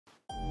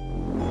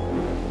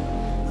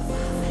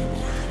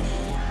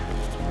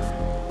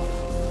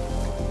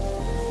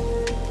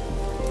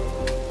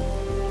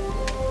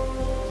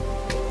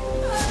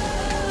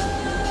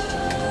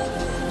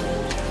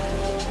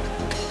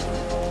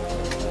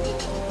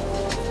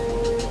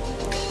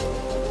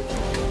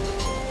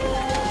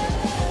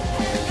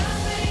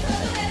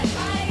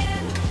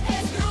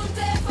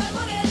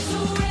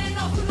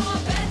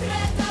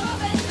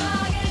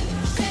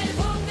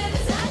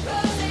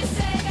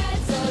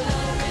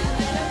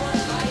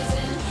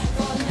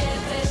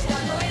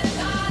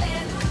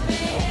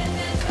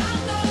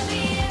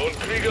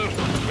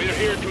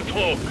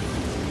smoke. So,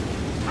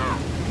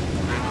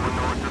 anyone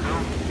know what to do?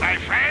 My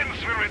friends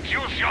will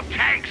reduce your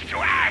tanks to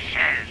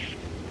ashes!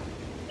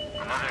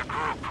 Another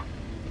group.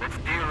 Let's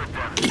deal with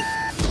them.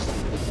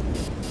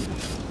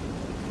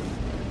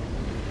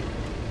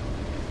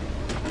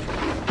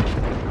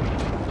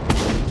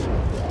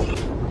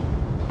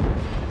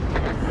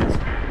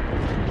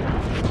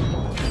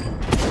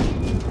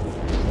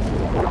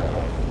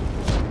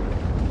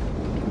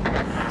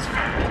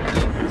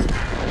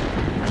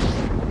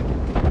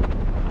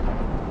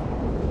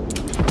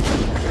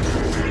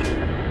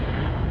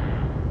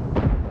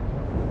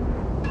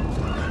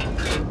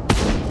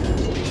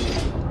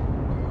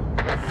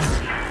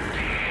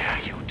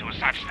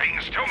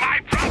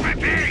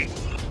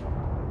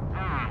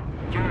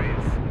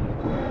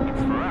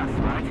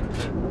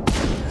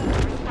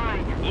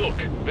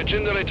 The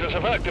generators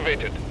have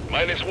activated.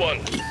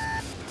 -1.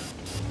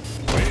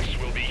 This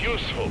will be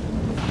useful.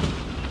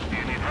 Do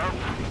you need help?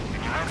 Can you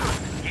handle it?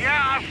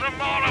 Here are some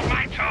more of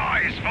my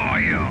toys for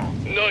you.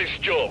 Nice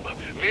job.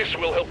 This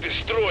will help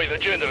destroy the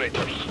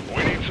generators.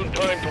 We need some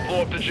time to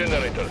blow up the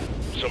generator.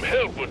 Some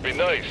help would be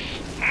nice.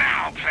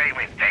 Now play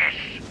with this.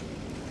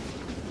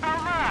 Oh,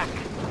 look!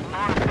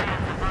 More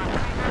fans of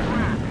Waffenträger's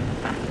work.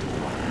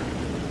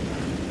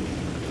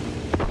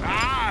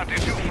 Ah,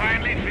 did you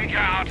finally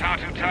figure out how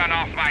to turn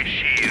off my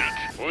shield?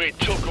 We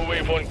took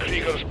away Von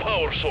Krieger's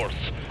power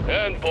source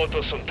and bought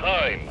us some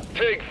time.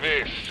 Take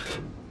this.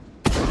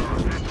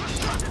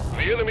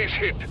 The enemy's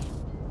hit.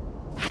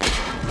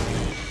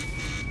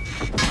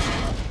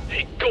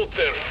 He got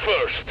there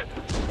first.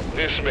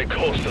 This may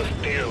cost us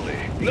dearly.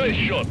 Nice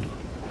shot.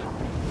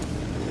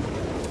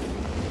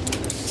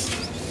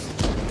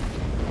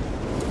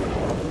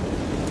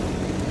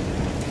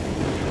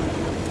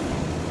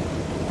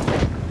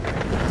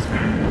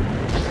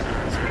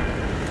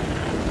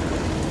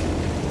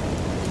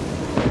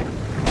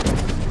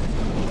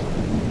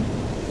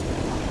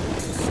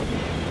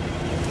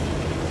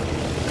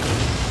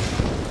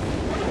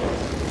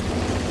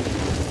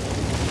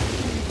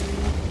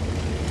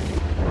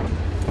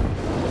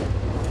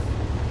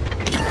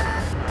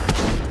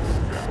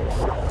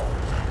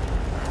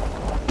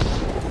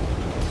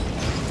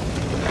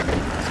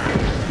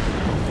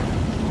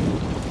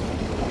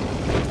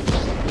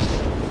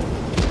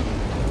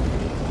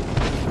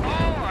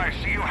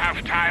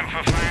 Time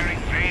for firing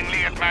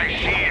vainly at my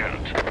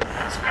shield.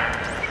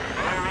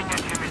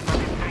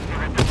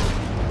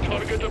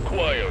 Target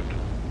acquired.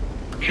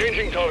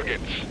 Changing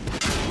targets.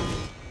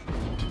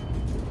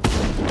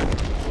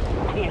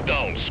 Cool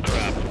down,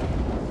 scrap.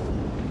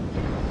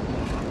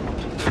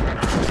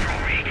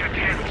 Weak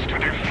attempts to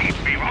defeat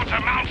me won't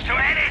amount to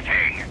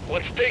anything.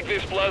 Let's take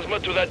this plasma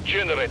to that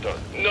generator.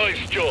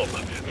 Nice job.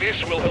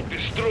 This will help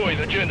destroy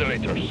the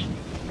generators.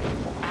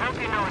 I hope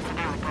you know what to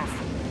do with this.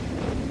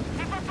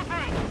 Keep up the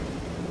pace.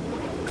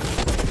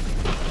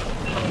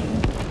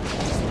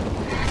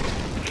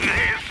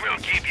 This will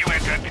keep you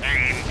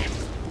entertained.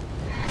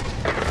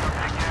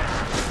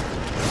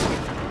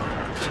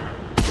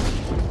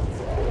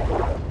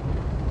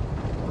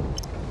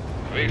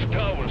 These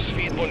towers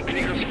feed Von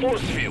Krieger's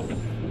force field.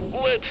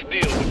 Let's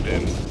deal with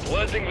them.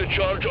 Planting the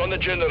charge on the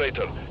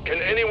generator.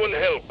 Can anyone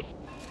help?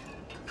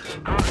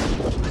 Good.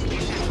 Let's keep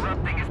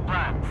disrupting his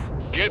plans.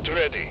 Get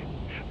ready.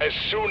 As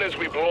soon as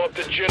we blow up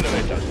the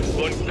generator,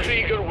 Von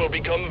Krieger will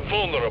become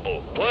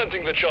vulnerable.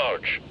 Planting the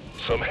charge.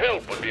 Some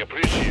help would be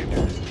appreciated.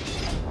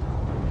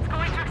 It's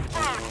going to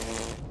explode.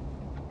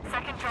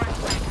 Second charge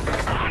ready.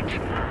 What?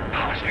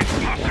 How is this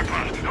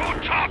possible? Who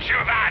taught you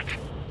that?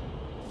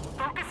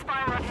 Focus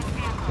fire on his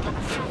vehicle with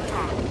the shield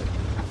charge.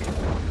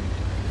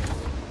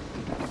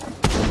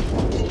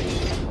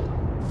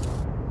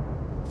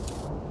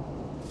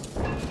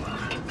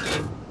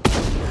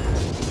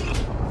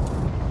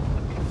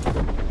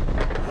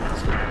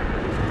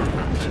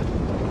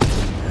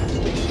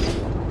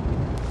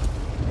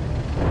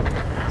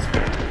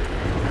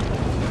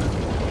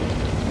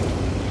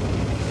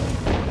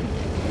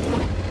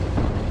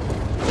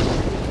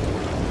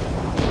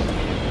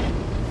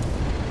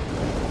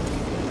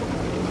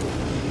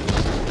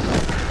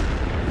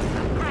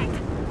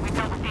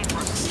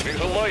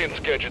 Science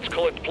gadgets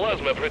collect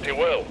plasma pretty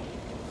well.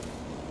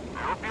 I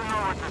hope you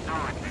know what to do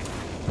with this.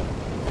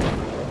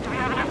 Do we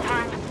have enough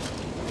time?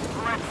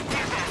 Let's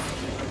do this.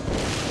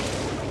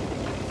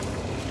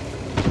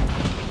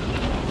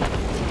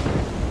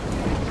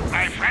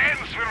 My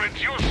friends will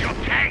reduce your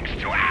tanks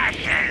to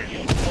ashes.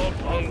 Lock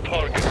on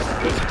target.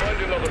 Let's find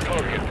another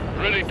target.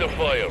 Ready to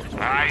fire.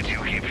 Why do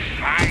you keep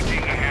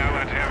fighting here,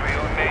 whatever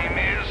your name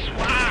is?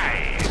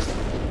 Why?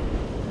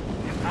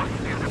 It must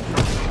be the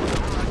problem.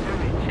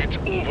 It's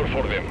over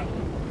for them.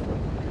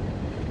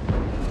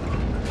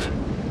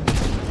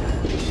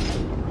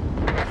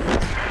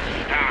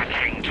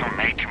 Starting to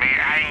make me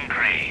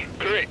angry.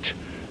 Great.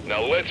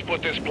 Now let's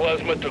put this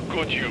plasma to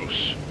good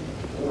use.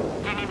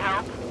 Do you need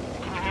help?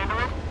 Can you handle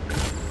it?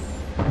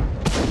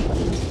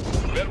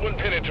 That one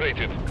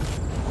penetrated.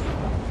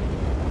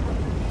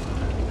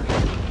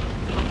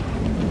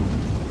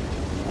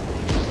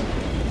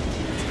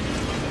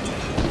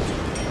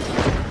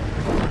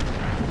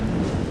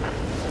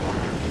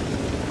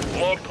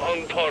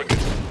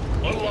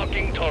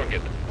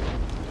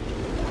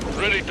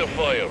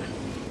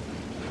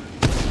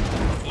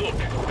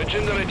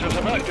 Generators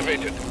have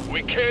activated.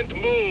 We can't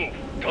move.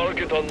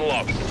 Target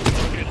unlocked.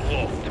 Target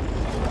locked.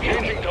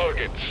 Changing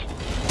targets.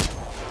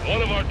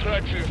 One of our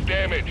tracks is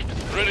damaged.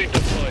 Ready to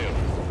fire.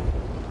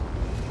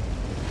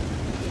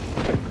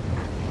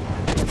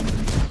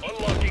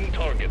 Unlocking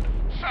target.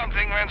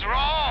 Something went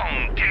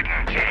wrong,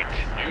 didn't it?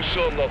 You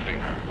saw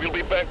nothing. We'll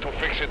be back to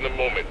fix it in a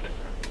moment.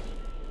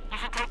 You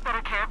should take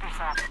better care of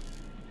yourself.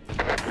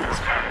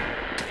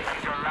 This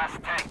is your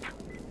last tank.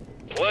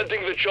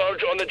 Planting the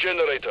charge on the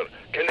generator.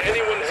 Can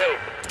anyone help?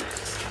 The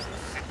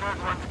third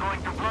one's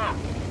going to blow.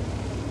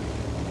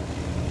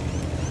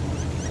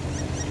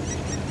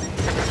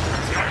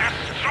 You're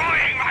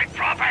destroying my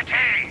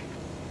property!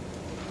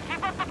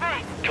 Keep up the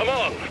pace. Come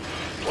on!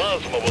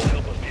 Plasma will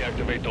help us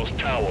deactivate those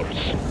towers.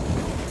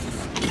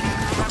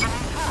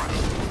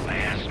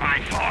 Where's my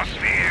force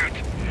field?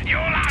 You'll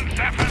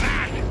answer for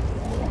that!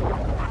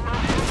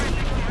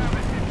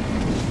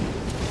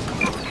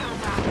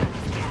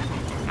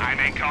 I'm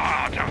a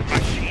god of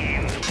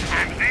machines,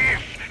 and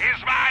this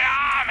is my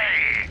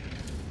army!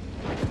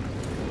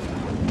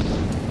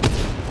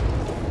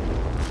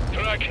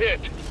 Track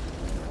hit.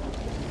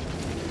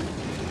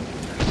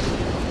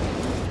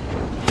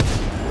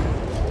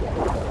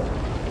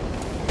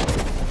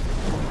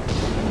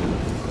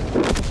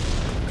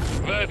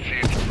 That's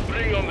it.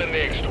 Bring on the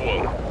next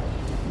one.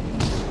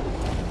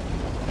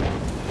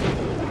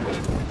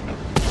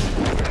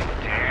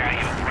 Dare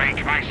you break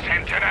my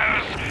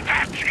sentinels?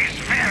 That is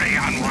very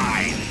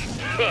unwise!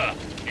 Ha!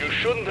 You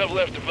shouldn't have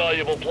left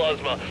valuable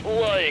plasma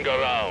lying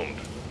around.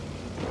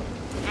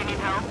 Do you need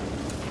help?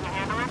 Can you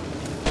handle it?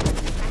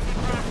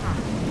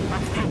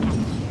 Let's take it.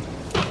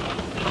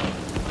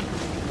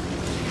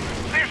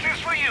 This is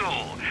for you,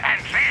 and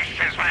this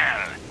as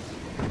well!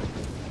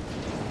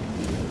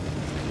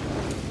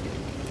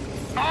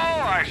 Oh,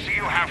 I see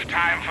you have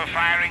time for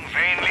firing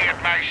vainly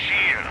at my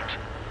shield.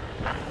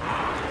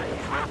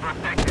 He's well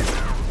protected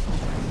now.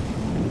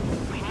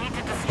 We need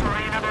to destroy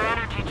another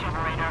energy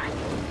generator.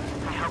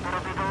 I hope it'll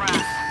be the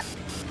last.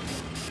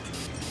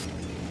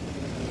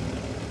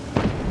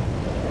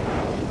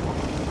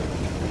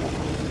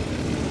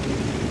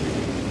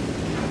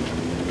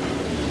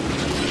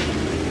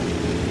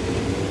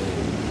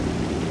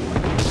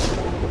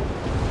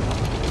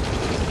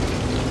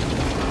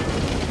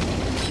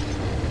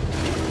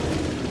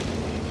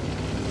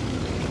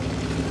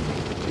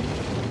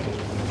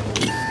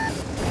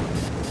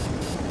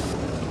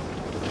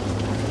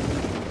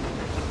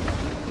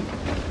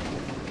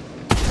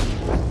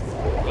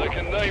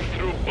 Knife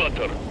through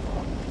butter.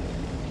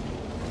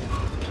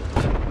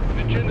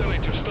 The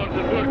generator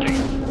started working.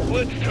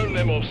 Let's turn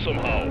them off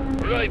somehow.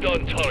 Right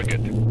on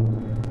target.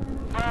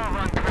 Well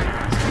run,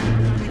 Kramer.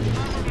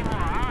 Not anymore,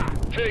 huh?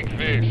 Take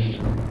this.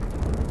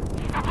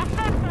 What's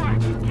that for?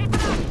 Keep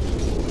it up.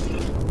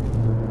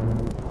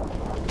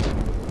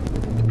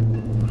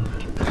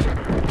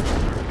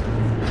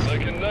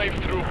 Like a knife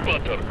through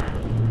butter.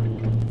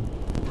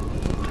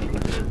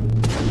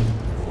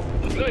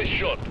 Nice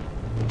shot.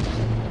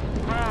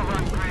 Well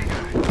run, Kramer.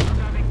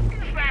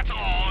 Is that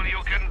all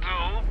you can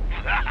do?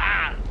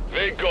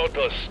 They got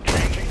us.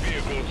 Changing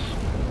vehicles.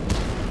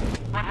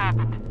 What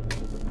happened?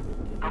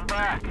 Come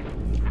back. The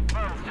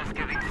fun's just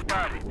getting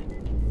started.